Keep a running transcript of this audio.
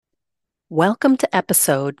Welcome to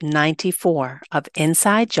episode 94 of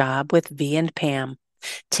Inside Job with V and Pam.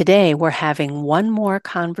 Today we're having one more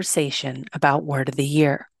conversation about Word of the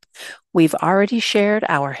Year. We've already shared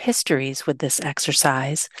our histories with this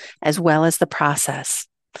exercise as well as the process.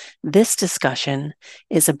 This discussion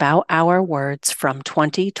is about our words from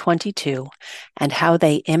 2022 and how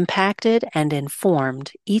they impacted and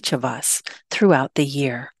informed each of us throughout the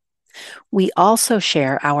year. We also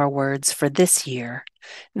share our words for this year.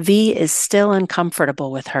 V is still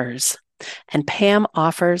uncomfortable with hers, and Pam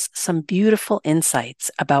offers some beautiful insights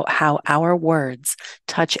about how our words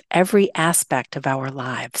touch every aspect of our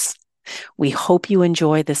lives. We hope you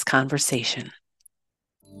enjoy this conversation.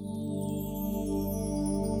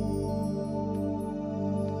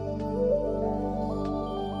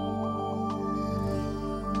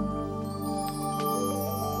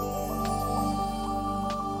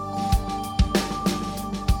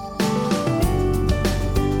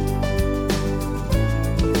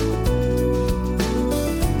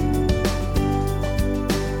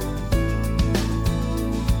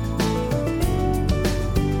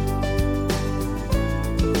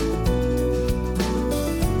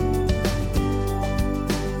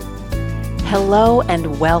 Hello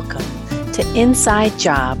and welcome to Inside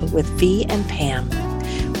Job with V and Pam.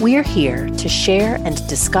 We're here to share and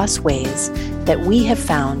discuss ways that we have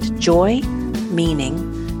found joy,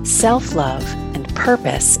 meaning, self-love, and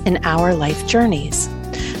purpose in our life journeys.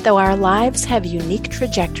 Though our lives have unique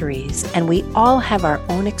trajectories and we all have our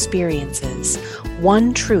own experiences,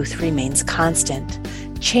 one truth remains constant.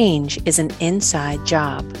 Change is an inside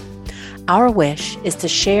job. Our wish is to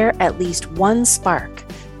share at least one spark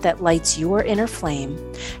that lights your inner flame,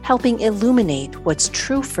 helping illuminate what's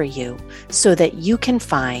true for you so that you can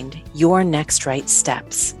find your next right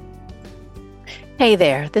steps. Hey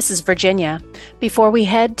there, this is Virginia. Before we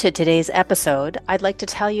head to today's episode, I'd like to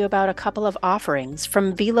tell you about a couple of offerings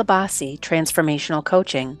from Vila Bassi Transformational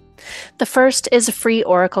Coaching. The first is a free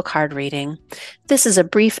Oracle card reading. This is a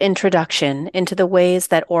brief introduction into the ways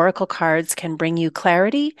that Oracle cards can bring you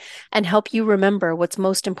clarity and help you remember what's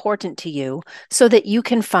most important to you so that you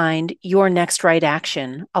can find your next right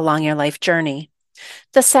action along your life journey.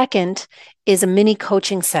 The second is a mini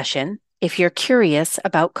coaching session. If you're curious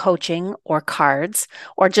about coaching or cards,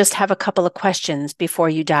 or just have a couple of questions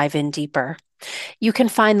before you dive in deeper. You can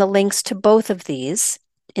find the links to both of these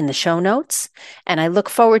in the show notes, and I look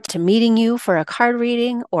forward to meeting you for a card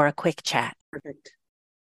reading or a quick chat. Perfect.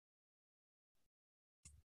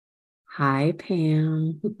 Hi,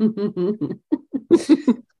 Pam.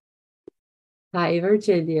 Hi,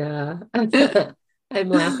 Virginia. I'm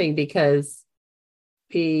laughing because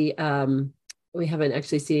we haven't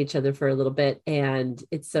actually seen each other for a little bit, and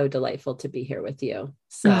it's so delightful to be here with you.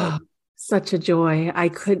 So such a joy.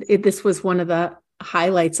 This was one of the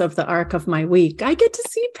highlights of the arc of my week. I get to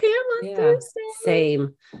see Pam on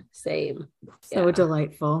Thursday. Same. So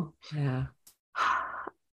delightful. Yeah.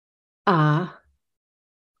 I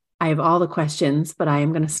have all the questions, but I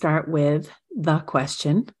am going to start with the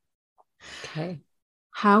question. Okay.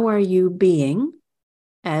 How are you being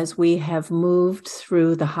as we have moved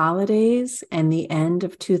through the holidays and the end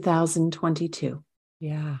of 2022?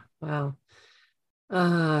 Yeah. Wow.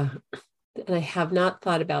 And I have not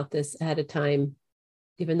thought about this ahead of time,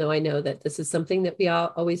 even though I know that this is something that we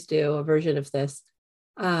all always do, a version of this.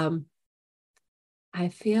 I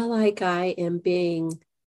feel like I am being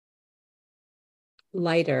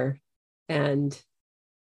lighter and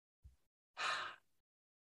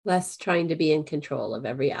less trying to be in control of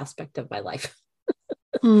every aspect of my life.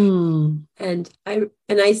 And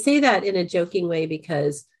I say that in a joking way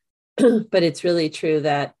because, but it's really true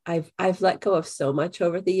that I've let go of so much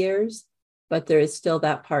over the years, but there is still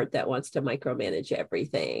that part that wants to micromanage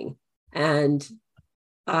everything. And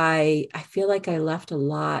I feel like I left a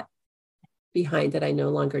lot behind that I no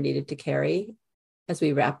longer needed to carry as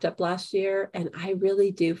we wrapped up last year. And I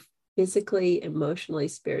really do, physically, emotionally,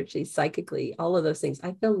 spiritually, psychically, all of those things.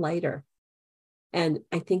 I feel lighter. And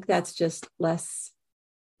I think that's just less,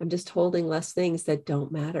 I'm just holding less things that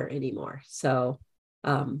don't matter anymore. So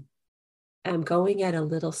I'm going at a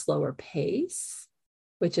little slower pace,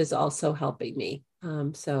 which is also helping me.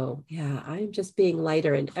 So yeah, I'm just being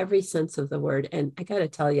lighter in every sense of the word. And I got to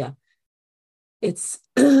tell you, it's,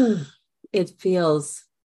 it feels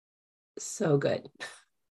so good.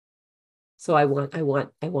 So I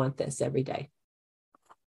want this every day.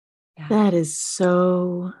 Yeah. That is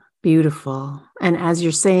so beautiful. And as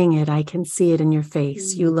you're saying it, I can see it in your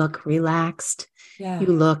face. You look relaxed. Yeah. You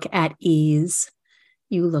look at ease.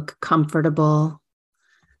 You look comfortable.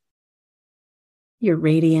 You're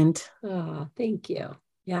radiant. Oh, thank you.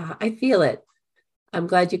 Yeah, I feel it. I'm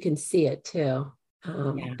glad you can see it too.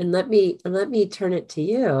 Yeah. And let me turn it to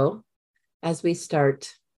you as we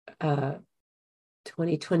start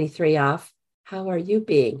 2023 off. How are you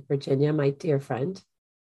being, Virginia, my dear friend?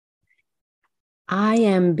 I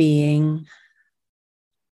am being,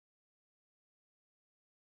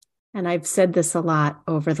 and I've said this a lot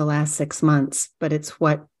over the last 6 months, but it's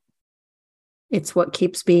what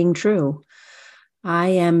keeps being true. I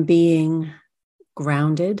am being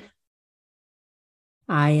grounded.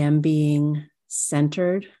 I am being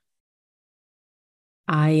centered.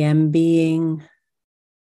 I am being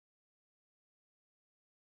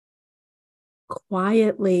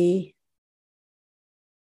quietly,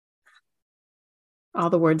 all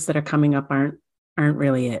the words that are coming up aren't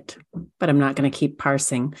really it, but I'm not going to keep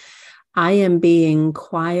parsing. I am being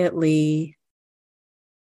quietly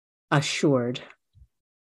assured,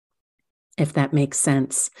 if that makes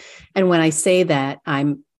sense. And when I say that,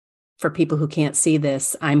 for people who can't see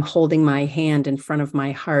this, I'm holding my hand in front of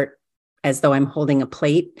my heart as though I'm holding a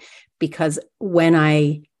plate, because when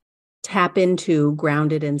I tap into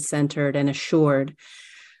grounded and centered and assured,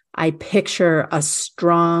 I picture a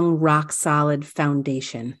strong, rock solid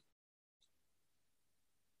foundation.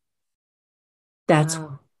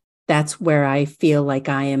 Wow. That's where I feel like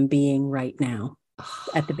I am being right now Oh,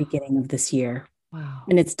 at the beginning of this year. wow.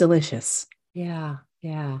 And it's delicious. Yeah.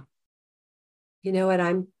 Yeah. You know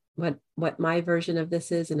what what my version of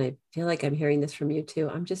this is, and I feel like I'm hearing this from you too.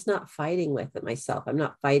 I'm just not fighting with it myself. I'm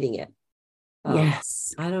not fighting it.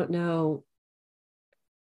 Yes. I don't know.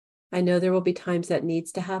 I know there will be times that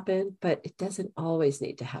needs to happen, but it doesn't always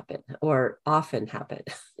need to happen or often happen.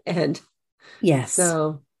 And Yes.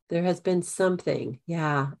 so there has been something.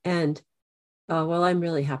 Yeah. And well, I'm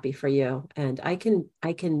really happy for you. And I can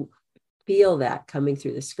feel that coming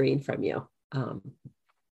through the screen from you. Um,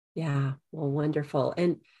 yeah, well, wonderful.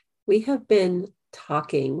 And we have been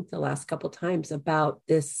talking the last couple times about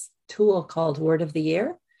this tool called Word of the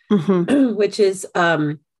Year, Mm-hmm. which is,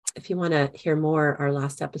 if you want to hear more, our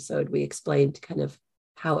last episode, we explained kind of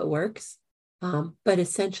how it works. But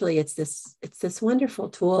essentially, it's this wonderful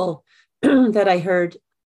tool that I heard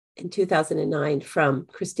in 2009 from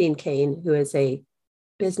Christine Kane, who is a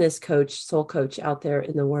business coach, soul coach out there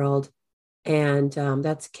in the world. And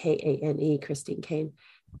that's Kane, Christine Kane.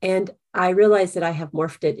 And I realized that I have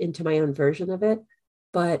morphed it into my own version of it,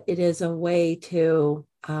 but it is a way to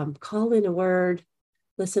call in a word,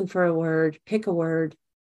 listen for a word, pick a word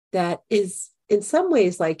that is in some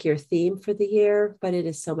ways like your theme for the year, but it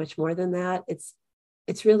is so much more than that. It's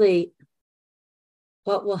really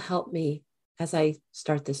what will help me as I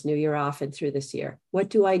start this new year off and through this year. What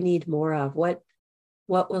do I need more of? What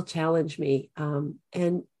will challenge me?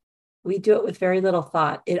 And we do it with very little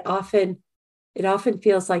thought. It often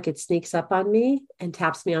feels like it sneaks up on me and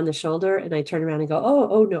taps me on the shoulder, and I turn around and go,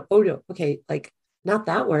 oh no, okay, like not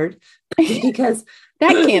that word, because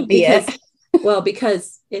That can't be because it.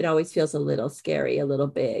 because it always feels a little scary, a little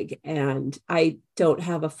big, and I don't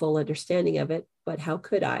have a full understanding of it. But how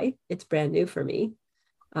could I? It's brand new for me.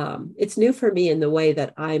 It's new for me in the way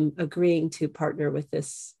that I'm agreeing to partner with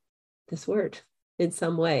this word in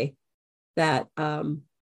some way that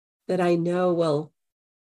that I know will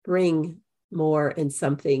bring more and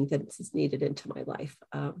something that is needed into my life.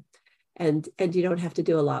 And you don't have to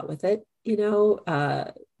do a lot with it.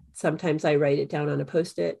 Sometimes I write it down on a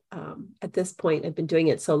Post-it. At this point, I've been doing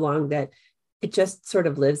it so long that it just sort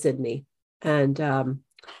of lives in me. And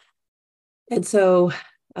so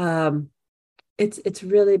it's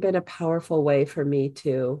really been a powerful way for me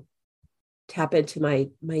to tap into my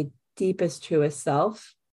deepest, truest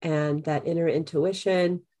self and that inner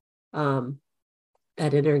intuition,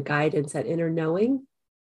 that inner guidance, that inner knowing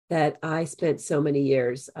that I spent so many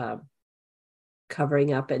years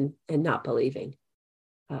covering up and not believing.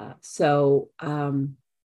 But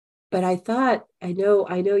I thought, I know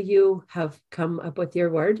you have come up with your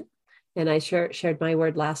word, and I shared my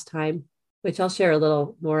word last time, which I'll share a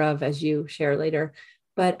little more of as you share later.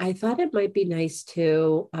 But I thought it might be nice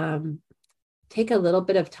to take a little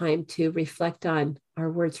bit of time to reflect on our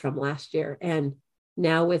words from last year, and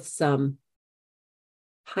now with some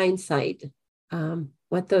hindsight,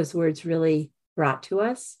 what those words really brought to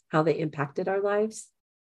us, how they impacted our lives.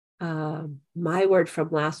 My word from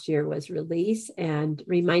last year was release. And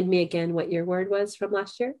remind me again what your word was from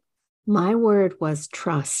last year. My word was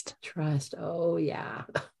trust. Trust. Oh, yeah.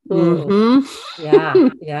 Oh, Mm-hmm. yeah.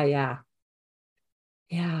 Yeah. Yeah.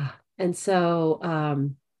 Yeah. And so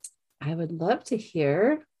I would love to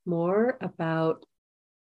hear more about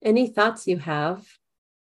any thoughts you have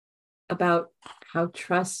about how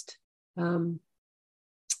trust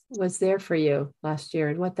was there for you last year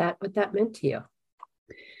and what that meant to you.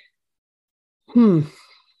 Hmm.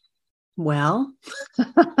 Well,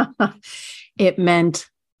 it meant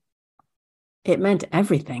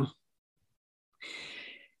everything.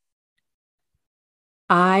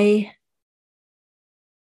 I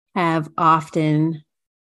have often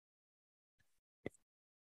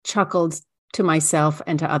chuckled to myself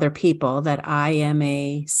and to other people that I am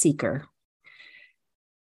a seeker.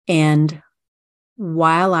 And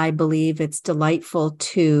while I believe it's delightful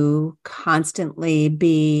to constantly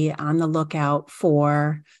be on the lookout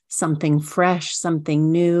for something fresh,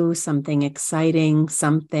 something new, something exciting,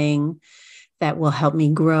 something that will help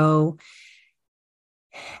me grow,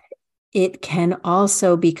 it can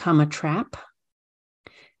also become a trap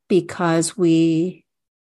because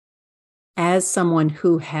as someone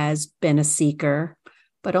who has been a seeker,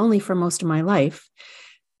 but only for most of my life,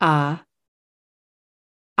 I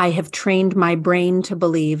have trained my brain to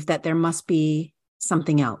believe that there must be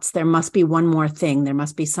something else. There must be one more thing. There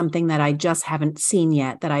must be something that I just haven't seen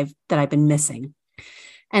yet that I've been missing.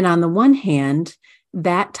 And on the one hand,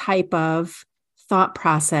 that type of thought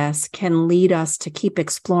process can lead us to keep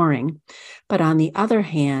exploring. But on the other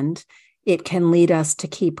hand, it can lead us to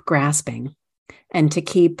keep grasping and to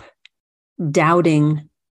keep doubting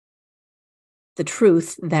the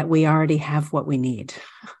truth that we already have what we need.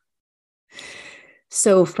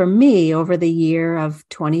 So for me, over the year of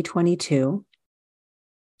 2022,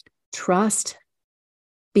 trust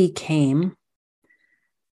became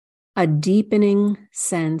a deepening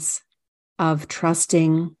sense of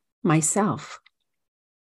trusting myself,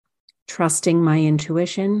 trusting my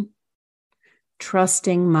intuition,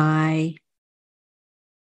 trusting my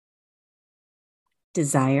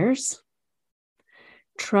desires,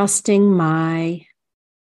 trusting my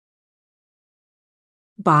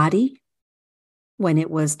body when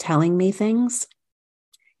it was telling me things,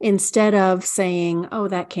 instead of saying, oh,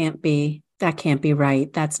 that can't be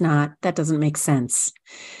right. That doesn't make sense.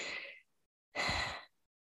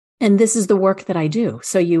 And this is the work that I do.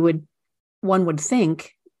 So one would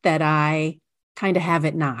think that I kind of have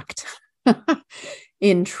it knocked.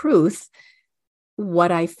 In truth,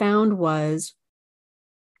 what I found was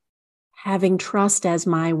having trust as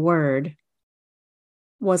my word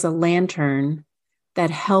was a lantern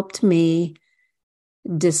that helped me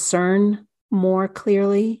discern more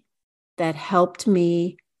clearly, that helped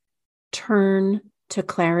me turn to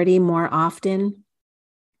clarity more often,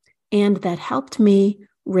 and that helped me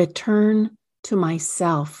return to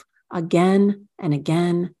myself again and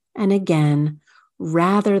again and again,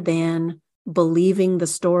 rather than believing the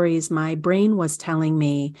stories my brain was telling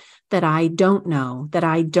me that I don't know, that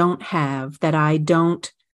I don't have, that I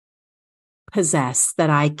don't possess, that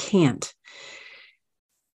I can't.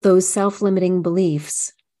 Those self-limiting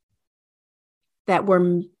beliefs that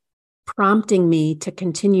were prompting me to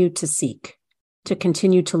continue to seek, to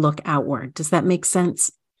continue to look outward. Does that make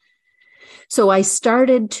sense? So I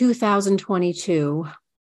started 2022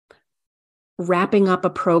 wrapping up a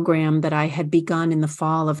program that I had begun in the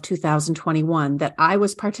fall of 2021 that I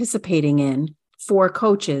was participating in for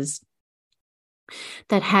coaches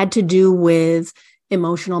that had to do with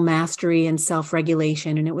emotional mastery and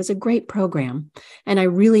self-regulation. And it was a great program. And I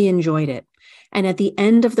really enjoyed it. And at the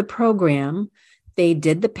end of the program, they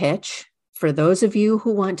did the pitch. For those of you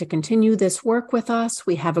who want to continue this work with us,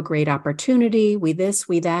 we have a great opportunity. We this,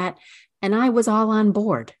 we that. And I was all on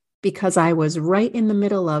board because I was right in the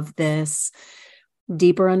middle of this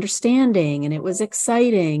deeper understanding, and it was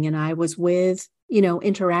exciting. And I was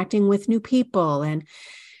interacting with new people. And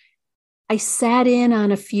I sat in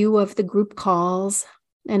on a few of the group calls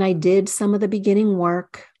and I did some of the beginning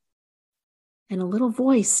work. And a little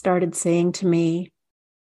voice started saying to me,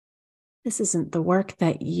 this isn't the work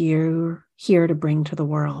that you're here to bring to the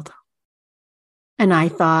world. And I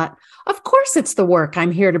thought, of course it's the work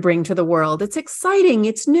I'm here to bring to the world. It's exciting.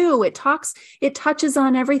 It's new. It touches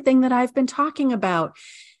on everything that I've been talking about.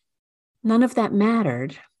 None of that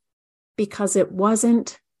mattered because it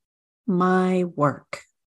wasn't my work.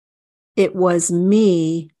 It was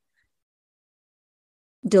me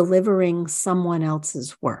delivering someone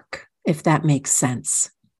else's work, if that makes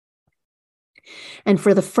sense. And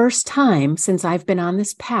for the first time since I've been on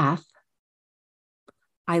this path,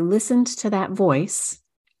 I listened to that voice.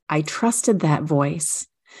 I trusted that voice.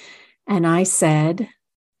 And I said,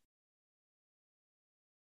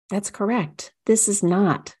 that's correct. This is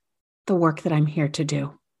not the work that I'm here to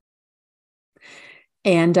do.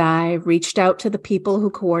 And I reached out to the people who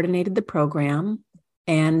coordinated the program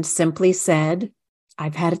and simply said,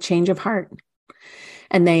 I've had a change of heart.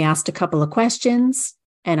 And they asked a couple of questions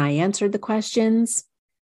and I answered the questions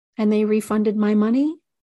and they refunded my money.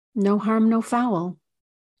 No harm, no foul.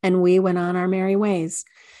 And we went on our merry ways.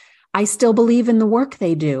 I still believe in the work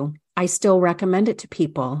they do. I still recommend it to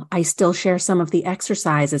people. I still share some of the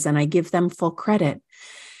exercises and I give them full credit.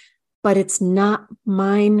 But it's not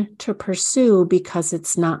mine to pursue because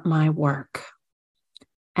it's not my work.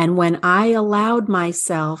 And when I allowed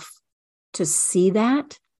myself to see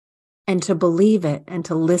that and to believe it and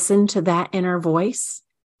to listen to that inner voice,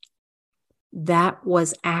 that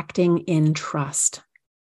was acting in trust.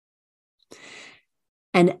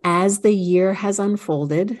 And as the year has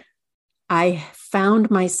unfolded, I found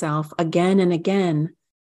myself again and again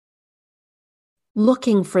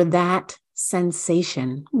looking for that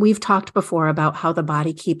sensation. We've talked before about how the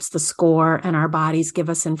body keeps the score and our bodies give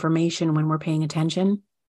us information when we're paying attention.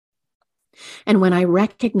 And when I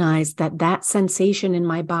recognized that that sensation in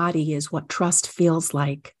my body is what trust feels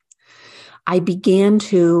like, I began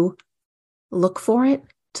to look for it,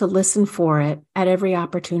 to listen for it at every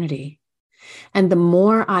opportunity. And the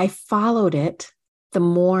more I followed it, the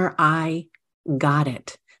more I got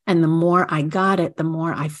it. And the more I got it, the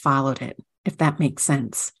more I followed it, if that makes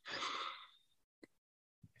sense.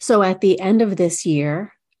 So at the end of this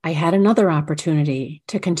year, I had another opportunity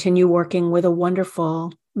to continue working with a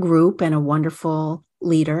wonderful group and a wonderful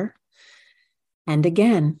leader. And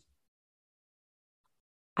again,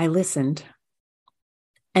 I listened.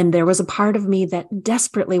 And there was a part of me that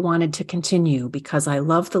desperately wanted to continue because I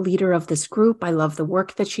love the leader of this group. I love the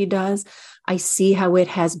work that she does. I see how it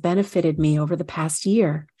has benefited me over the past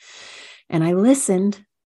year. And I listened.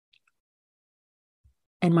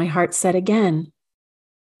 And my heart said again,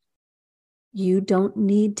 you don't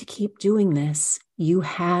need to keep doing this. You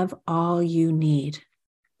have all you need.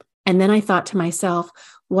 And then I thought to myself,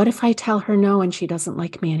 what if I tell her no and she doesn't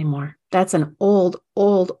like me anymore? That's an old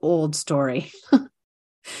story.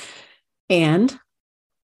 And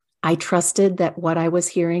I trusted that what I was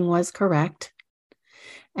hearing was correct.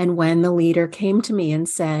 And when the leader came to me and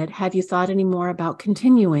said, have you thought any more about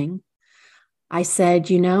continuing? I said,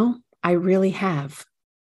 I really have.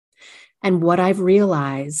 And what I've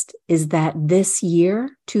realized is that this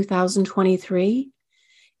year, 2023,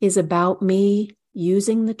 is about me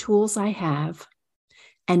using the tools I have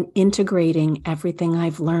and integrating everything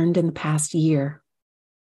I've learned in the past year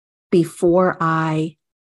before I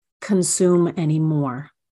consume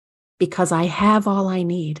anymore, because I have all I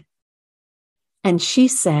need. And she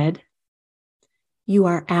said, you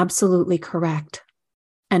are absolutely correct.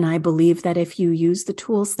 And I believe that if you use the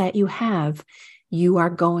tools that you have, you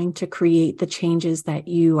are going to create the changes that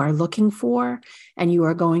you are looking for, and you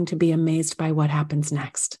are going to be amazed by what happens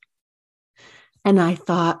next. And I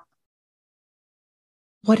thought,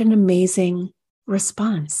 what an amazing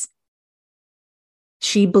response.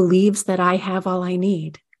 She believes that I have all I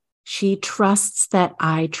need. She trusts that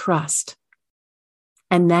I trust.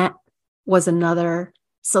 And that was another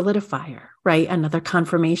solidifier, right? Another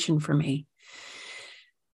confirmation for me.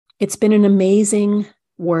 It's been an amazing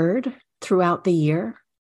word throughout the year.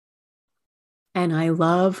 And I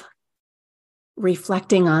love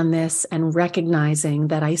reflecting on this and recognizing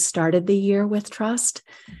that I started the year with trust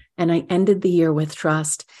and I ended the year with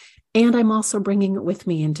trust. And I'm also bringing it with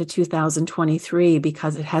me into 2023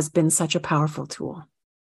 because it has been such a powerful tool.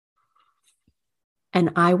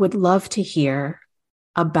 And I would love to hear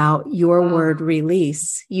about your word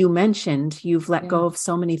release. You mentioned you've let go of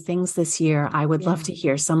so many things this year. I would love to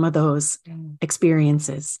hear some of those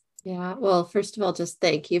experiences. Yeah. Well, first of all, just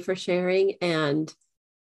thank you for sharing. And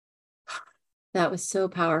that was so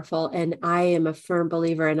powerful. And I am a firm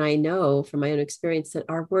believer, and I know from my own experience that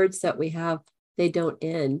our words that we have, they don't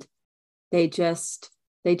end. They just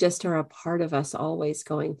are a part of us always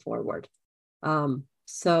going forward.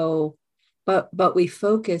 But we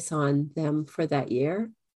focus on them for that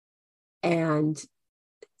year. And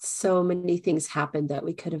so many things happened that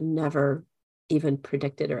we could have never even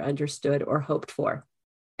predicted or understood or hoped for.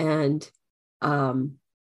 And I'm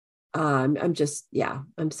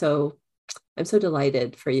so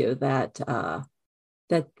delighted for you that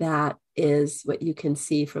that is what you can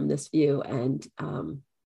see from this view. And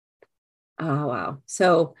wow.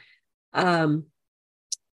 So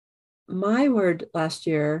my word last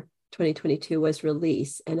year, 2022, was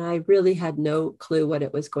release. And I really had no clue what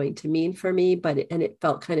it was going to mean for me, and it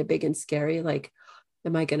felt kind of big and scary. Like,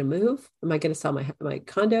 am I going to move? Am I going to sell my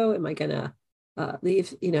condo? Am I going to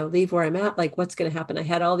leave where I'm at? Like, what's going to happen? I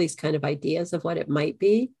had all these kind of ideas of what it might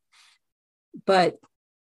be, but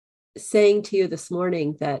saying to you this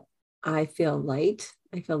morning that I feel light,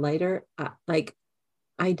 I feel lighter. Like,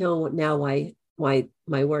 I know now why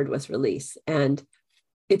my word was release. And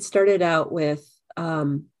it started out with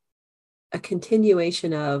a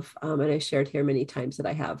continuation of, and I shared here many times that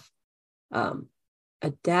I have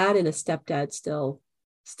a dad and a stepdad still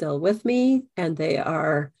still with me, and they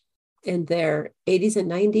are in their 80s and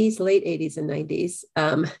 90s, late 80s and 90s.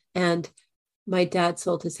 And my dad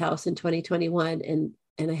sold his house in 2021, and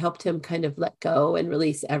I helped him kind of let go and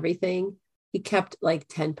release everything. He kept like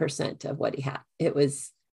 10% of what he had. It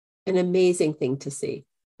was an amazing thing to see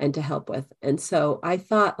and to help with. And so I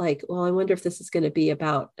thought, like, well, I wonder if this is going to be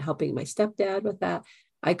about helping my stepdad with that.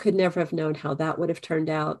 I could never have known how that would have turned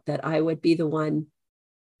out, that I would be the one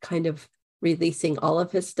kind of releasing all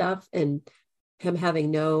of his stuff and him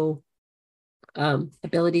having no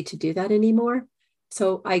ability to do that anymore.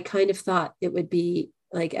 So I kind of thought it would be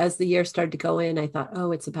like, as the year started to go in, I thought,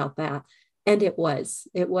 oh, it's about that. And it was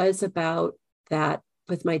about that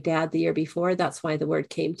with my dad the year before. That's why the word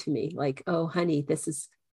came to me, like, oh, honey, this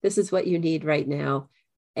is what you need right now.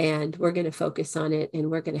 And we're going to focus on it, and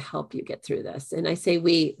we're going to help you get through this. And I say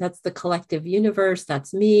we, that's the collective universe.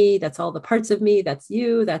 That's me. That's all the parts of me. That's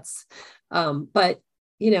you. But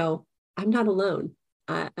I'm not alone.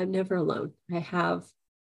 I'm never alone. I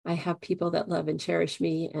have people that love and cherish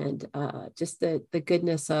me, and just the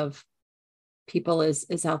goodness of people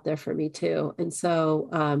is out there for me too. And so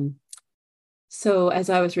as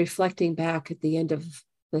I was reflecting back at the end of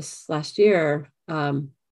this last year,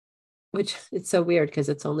 which it's so weird because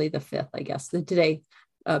it's only the 5th, I guess. Today,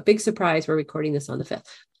 big surprise, we're recording this on the 5th,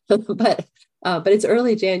 but it's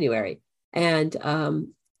early January, and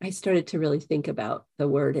I started to really think about the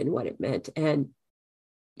word and what it meant. And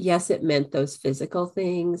yes, it meant those physical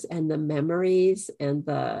things and the memories and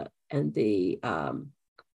the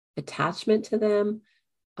attachment to them,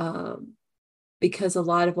 because a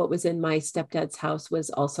lot of what was in my stepdad's house was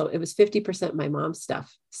also, it was 50% my mom's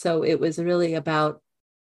stuff. So it was really about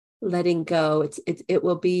letting go. It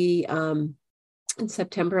will be in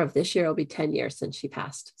September of this year, it'll be 10 years since she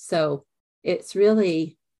passed. So it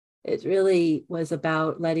really was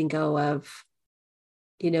about letting go of,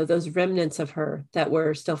 those remnants of her that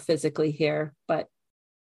were still physically here. But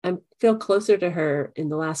I feel closer to her in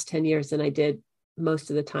the last 10 years than I did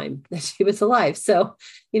most of the time that she was alive. So,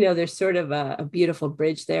 there's sort of a beautiful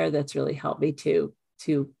bridge there that's really helped me to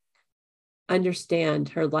understand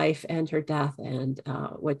her life and her death, and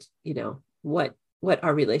what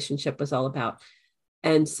our relationship was all about.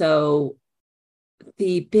 And so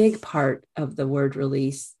the big part of the word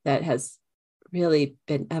release that has really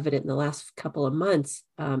been evident in the last couple of months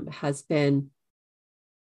has been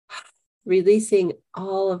releasing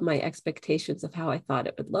all of my expectations of how I thought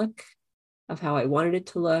it would look, of how I wanted it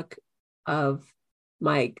to look, of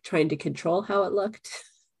my trying to control how it looked,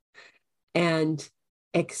 and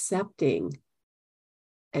accepting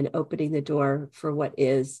and opening the door for what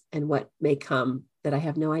is and what may come that I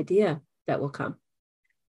have no idea that will come.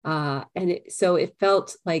 So it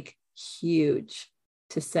felt like huge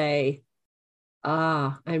to say,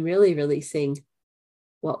 I'm really releasing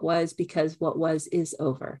what was, because what was is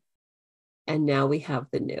over. And now we have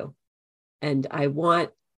the new. And I want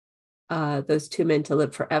those two men to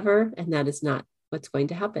live forever. And that is not what's going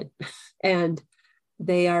to happen. And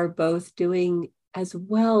they are both doing as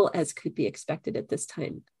well as could be expected at this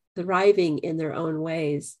time, thriving in their own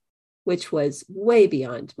ways, which was way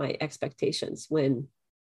beyond my expectations when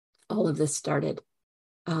all of this started.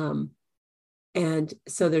 And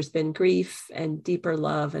so there's been grief and deeper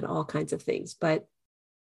love and all kinds of things. But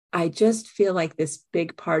I just feel like this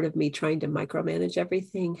big part of me trying to micromanage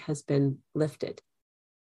everything has been lifted.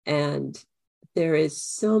 And there is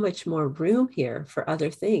so much more room here for other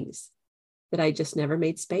things that I just never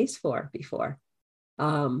made space for before.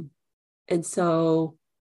 And so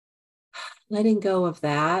letting go of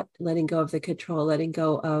that, letting go of the control, letting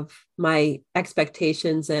go of my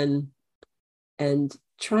expectations, and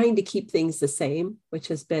trying to keep things the same, which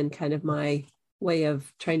has been kind of my way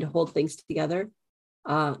of trying to hold things together.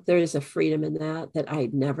 There is a freedom in that I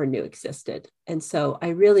never knew existed. And so I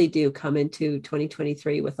really do come into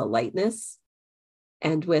 2023 with a lightness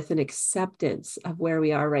and with an acceptance of where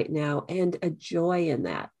we are right now, and a joy in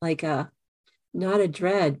that, like not a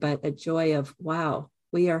dread, but a joy of, wow,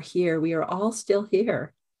 we are here. We are all still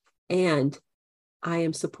here. And I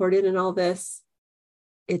am supported in all this.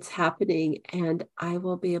 It's happening, and I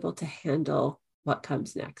will be able to handle what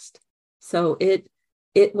comes next. So it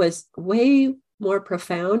was way more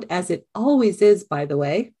profound, as it always is, by the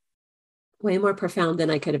way, way more profound than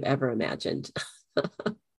I could have ever imagined.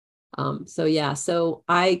 So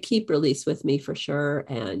I keep release with me for sure.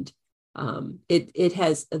 And it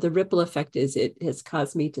has, the ripple effect is it has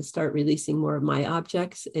caused me to start releasing more of my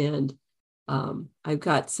objects. And I've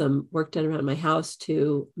got some work done around my house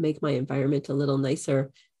to make my environment a little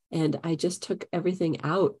nicer. And I just took everything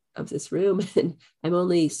out of this room, and I'm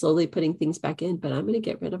only slowly putting things back in, but I'm going to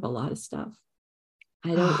get rid of a lot of stuff.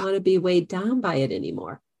 I don't want to be weighed down by it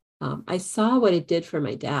anymore. I saw what it did for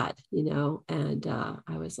my dad, and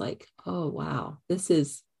I was like, oh, wow,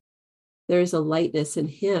 there's a lightness in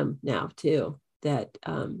him now too, that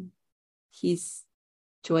he's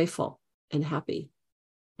joyful and happy.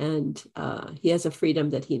 And he has a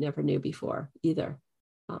freedom that he never knew before either.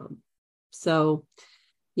 So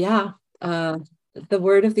yeah, the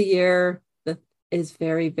word of the year is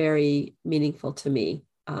very, very meaningful to me.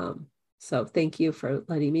 So thank you for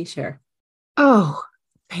letting me share. Oh,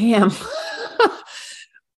 Pam,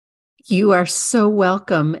 you are so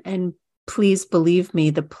welcome. And please believe me,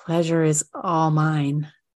 the pleasure is all mine.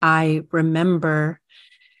 I remember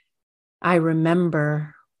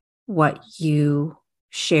what you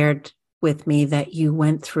shared with me that you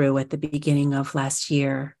went through at the beginning of last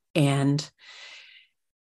year, and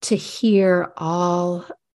to hear all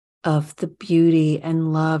of the beauty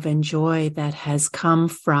and love and joy that has come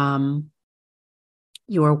from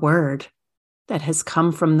your word, that has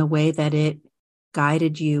come from the way that it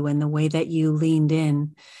guided you and the way that you leaned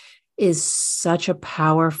in, is such a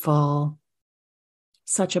powerful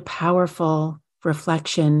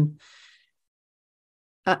reflection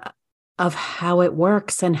of how it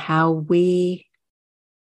works and how we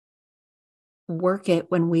work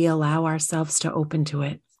it when we allow ourselves to open to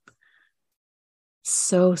it.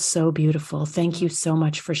 So, so beautiful. Thank you so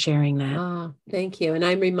much for sharing that. Oh, thank you. And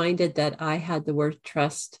I'm reminded that I had the word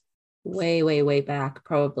trust way, way, way back,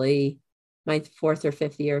 probably my 4th or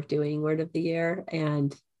 5th year of doing Word of the Year,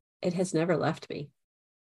 and it has never left me.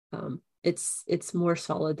 It's more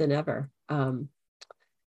solid than ever.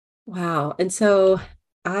 Wow. And so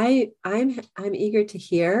I'm eager to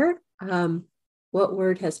hear what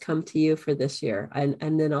word has come to you for this year,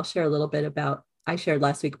 and then I'll share a little bit about. I shared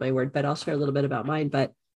last week my word, but I'll share a little bit about mine.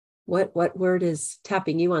 But what word is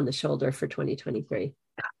tapping you on the shoulder for 2023?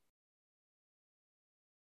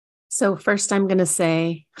 So first, I'm going to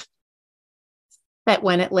say that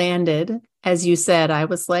when it landed, as you said, I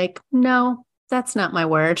was like, no, that's not my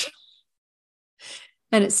word.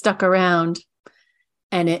 And it stuck around,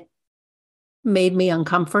 and it made me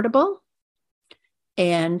uncomfortable,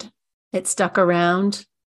 and it stuck around,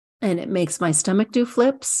 and it makes my stomach do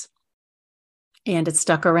flips, and it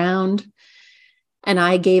stuck around, and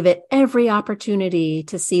I gave it every opportunity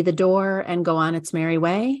to see the door and go on its merry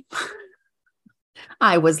way.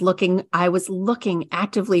 I was looking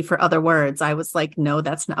actively for other words. I was like, no,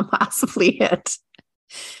 that's not possibly it.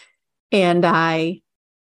 And I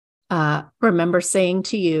remember saying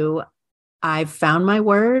to you, I've found my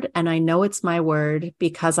word, and I know it's my word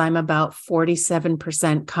because I'm about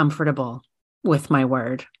 47% comfortable with my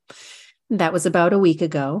word. That was about a week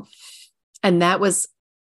ago. And that was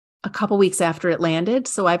a couple weeks after it landed.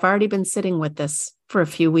 So I've already been sitting with this for a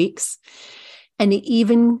few weeks. And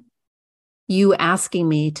even you asking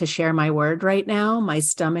me to share my word right now, my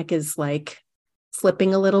stomach is like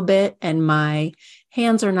slipping a little bit, and my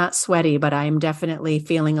hands are not sweaty, but I'm definitely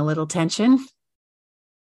feeling a little tension.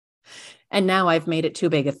 And now I've made it too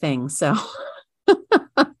big a thing. So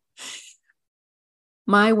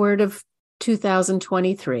my word of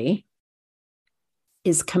 2023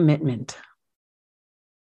 is commitment.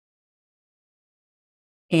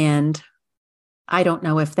 And I don't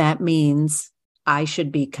know if that means I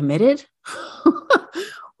should be committed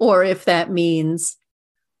or if that means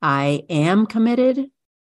I am committed,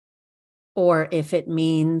 or if it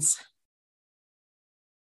means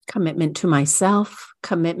commitment to myself,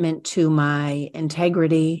 commitment to my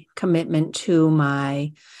integrity, commitment to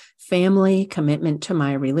my family, commitment to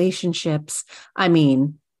my relationships. I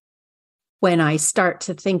mean, when I start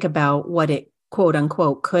to think about what it quote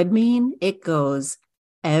unquote could mean, it goes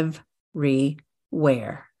everywhere.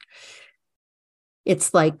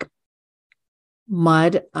 It's like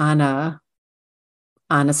mud on a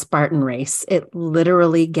Spartan race. It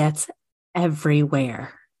literally gets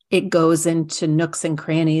everywhere. It goes into nooks and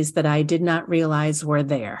crannies that I did not realize were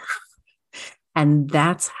there. And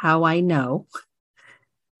that's how I know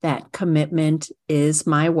that commitment is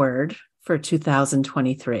my word for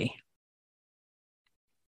 2023.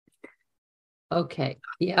 Okay.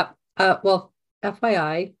 Yep. Well,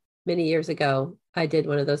 FYI, many years ago, I did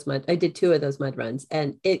two of those mud runs,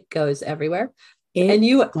 and it goes everywhere. And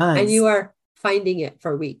you are finding it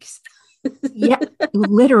for weeks. Yeah,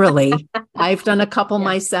 literally. I've done a couple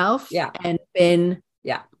myself and been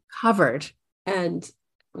covered. And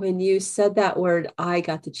when you said that word, I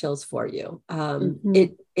got the chills for you.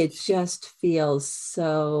 It just feels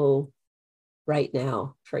so right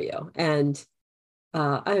now for you. And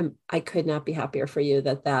I could not be happier for you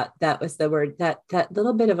that was the word, that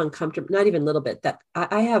little bit of uncomfortable, not even a little bit, that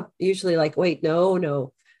I have usually like, wait,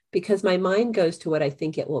 no, because my mind goes to what I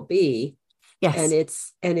think it will be.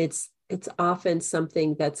 Yes. And it's often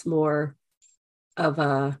something that's more of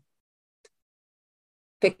a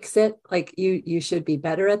fix it, like you should be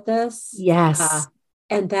better at this. Yes.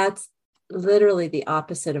 And that's literally the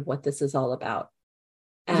opposite of what this is all about.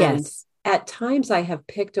 And Yes. at times I have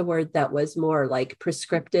picked a word that was more like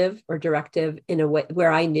prescriptive or directive in a way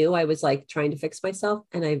where I knew I was like trying to fix myself,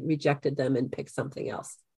 and I rejected them and picked something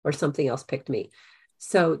else, or something else picked me.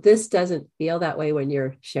 So this doesn't feel that way when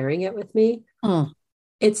you're sharing it with me. Mm.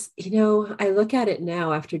 It's, I look at it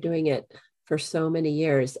now after doing it for so many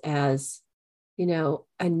years as,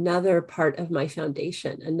 another part of my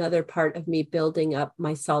foundation, another part of me building up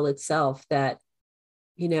my solid self that,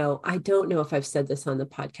 I don't know if I've said this on the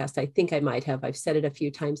podcast. I think I might have. I've said it a few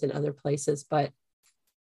times in other places, but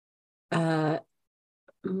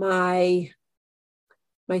my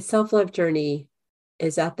self-love journey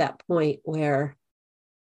is at that point where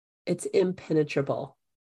it's impenetrable,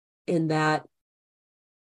 in that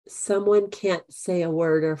someone can't say a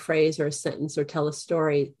word or a phrase or a sentence or tell a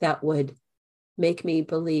story that would make me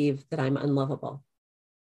believe that I'm unlovable.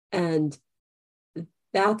 And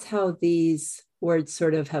that's how these words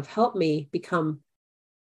sort of have helped me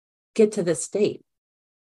get to this state,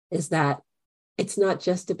 is that it's not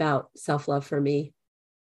just about self-love for me.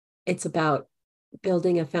 It's about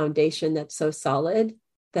building a foundation that's so solid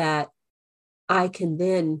that I can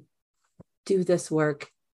then do this work.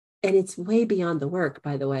 And it's way beyond the work,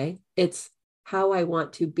 by the way. It's how I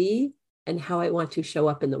want to be and how I want to show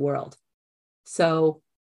up in the world. So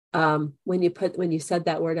when you said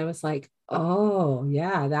that word, I was like, oh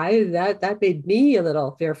yeah, that made me a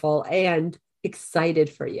little fearful and excited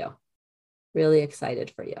for you. Really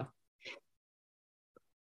excited for you.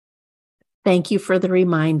 Thank you for the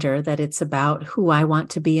reminder that it's about who I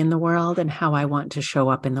want to be in the world and how I want to show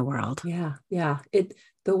up in the world. Yeah. Yeah.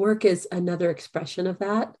 The work is another expression of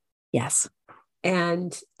that. Yes.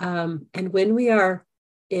 And when we are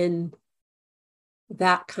in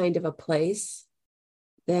that kind of a place,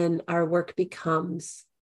 then our work becomes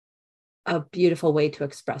a beautiful way to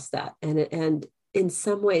express that. And in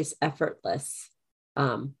some ways effortless.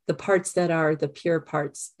 The parts that are the pure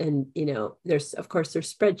parts, and, there's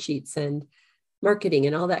spreadsheets and marketing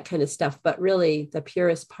and all that kind of stuff, but really the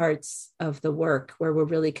purest parts of the work where we're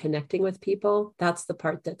really connecting with people, that's the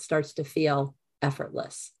part that starts to feel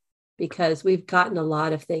effortless, because we've gotten a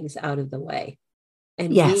lot of things out of the way,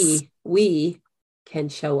 and yes, we can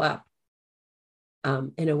show up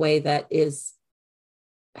in a way that is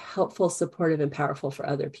helpful, supportive, and powerful for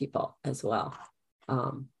other people as well.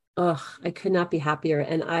 I could not be happier.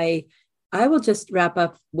 And I will just wrap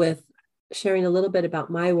up with sharing a little bit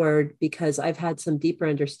about my word, because I've had some deeper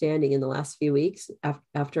understanding in the last few weeks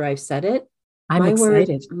after I've said it. I'm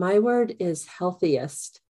excited. My word is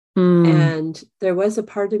healthiest. Mm. And there was a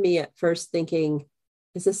part of me at first thinking,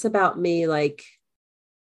 is this about me like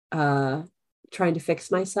trying to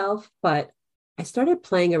fix myself? But I started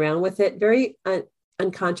playing around with it very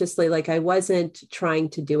unconsciously. Like I wasn't trying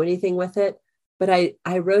to do anything with it, but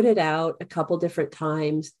I wrote it out a couple different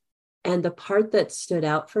times. And the part that stood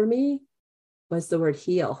out for me was the word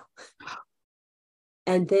heal.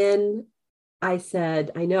 And then I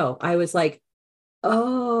said, I was like,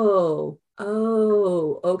 oh,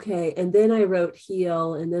 okay. And then I wrote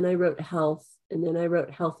heal, and then I wrote health, and then I wrote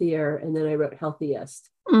healthier, and then I wrote healthiest.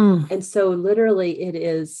 Mm. And so literally it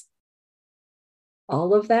is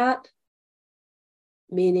all of that,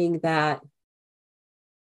 meaning that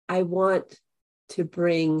I want to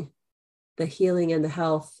bring the healing and the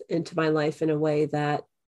health into my life in a way that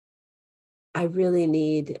I really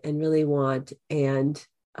need and really want, and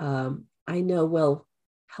I know will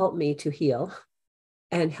help me to heal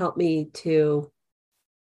and help me to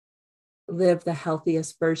live the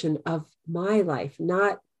healthiest version of my life,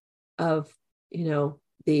 not of,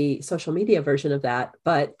 the social media version of that,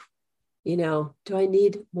 but, do I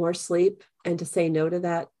need more sleep and to say no to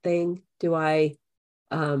that thing? Do I,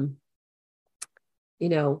 I'm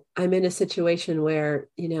in a situation where,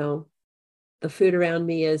 the food around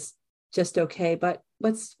me is just okay, but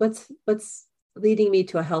what's leading me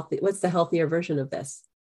to what's the healthier version of this?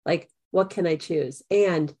 Like, what can I choose?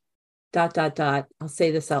 And ... I'll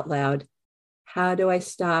say this out loud. How do I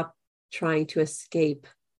stop trying to escape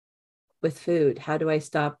with food? How do I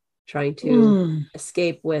stop trying to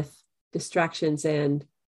escape with distractions and,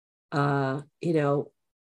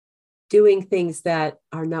 doing things that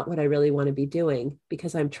are not what I really want to be doing,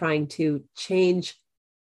 because I'm trying to change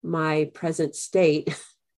my present state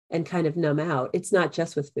and kind of numb out. It's not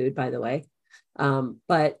just with food, by the way.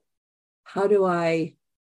 But how do I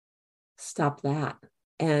stop that?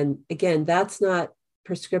 And again, that's not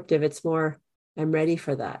prescriptive. It's more, I'm ready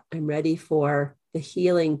for that. I'm ready for the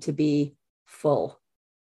healing to be full.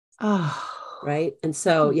 Oh, right. And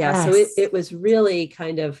so, yes. So it was really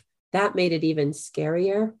kind of, that made it even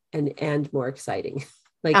scarier and more exciting.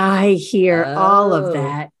 Like, I hear all of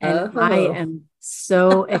that. And I am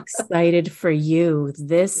so excited for you.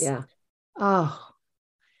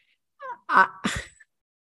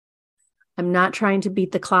 I'm not trying to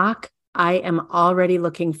beat the clock. I am already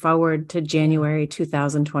looking forward to January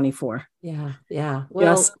 2024. Yeah.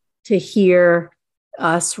 Well, just to hear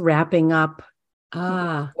us wrapping up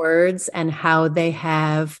words and how they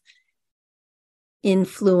have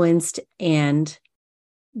influenced and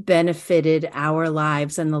benefited our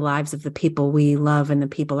lives and the lives of the people we love and the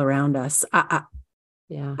people around us.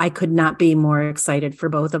 I could not be more excited for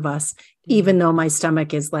both of us, even though my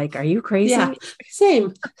stomach is like, are you crazy? Yeah,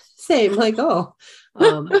 same. Like, but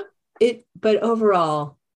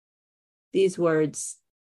overall, these words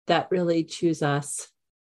that really choose us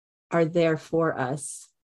are there for us,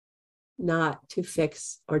 not to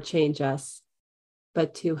fix or change us,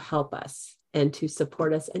 but to help us and to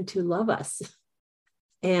support us and to love us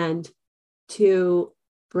and to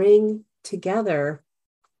bring together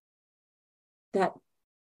that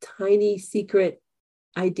tiny secret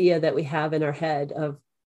idea that we have in our head of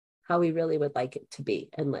how we really would like it to be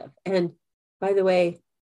and live. And by the way,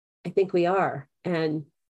 I think we are. And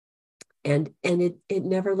it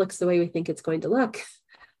never looks the way we think it's going to look.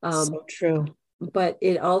 So true. But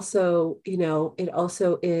it also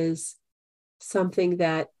is something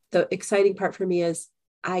that the exciting part for me is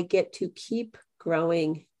I get to keep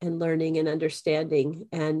growing and learning and understanding.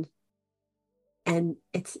 And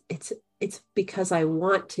it's because I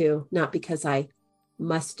want to, not because I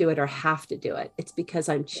must do it or have to do it. It's because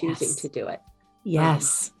I'm choosing to do it.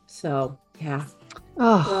 Yes. So yeah.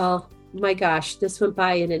 Oh, well, my gosh, this went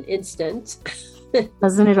by in an instant.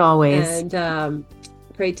 Doesn't it always? And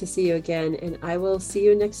great to see you again. And I will see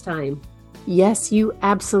you next time. Yes, you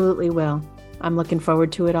absolutely will. I'm looking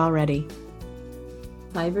forward to it already.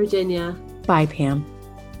 Bye, Virginia. Bye, Pam.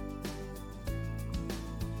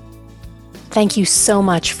 Thank you so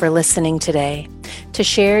much for listening today. To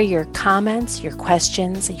share your comments, your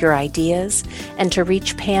questions, your ideas, and to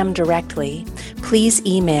reach Pam directly, please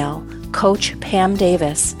email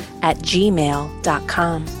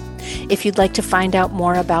coachpamdavis@gmail.com. If you'd like to find out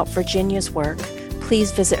more about Virginia's work,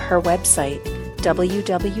 please visit her website,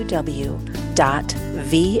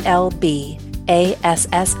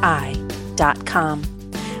 www.vlbassi.com.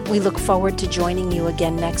 We look forward to joining you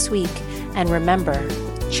again next week. And remember,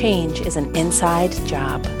 change is an inside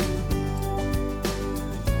job.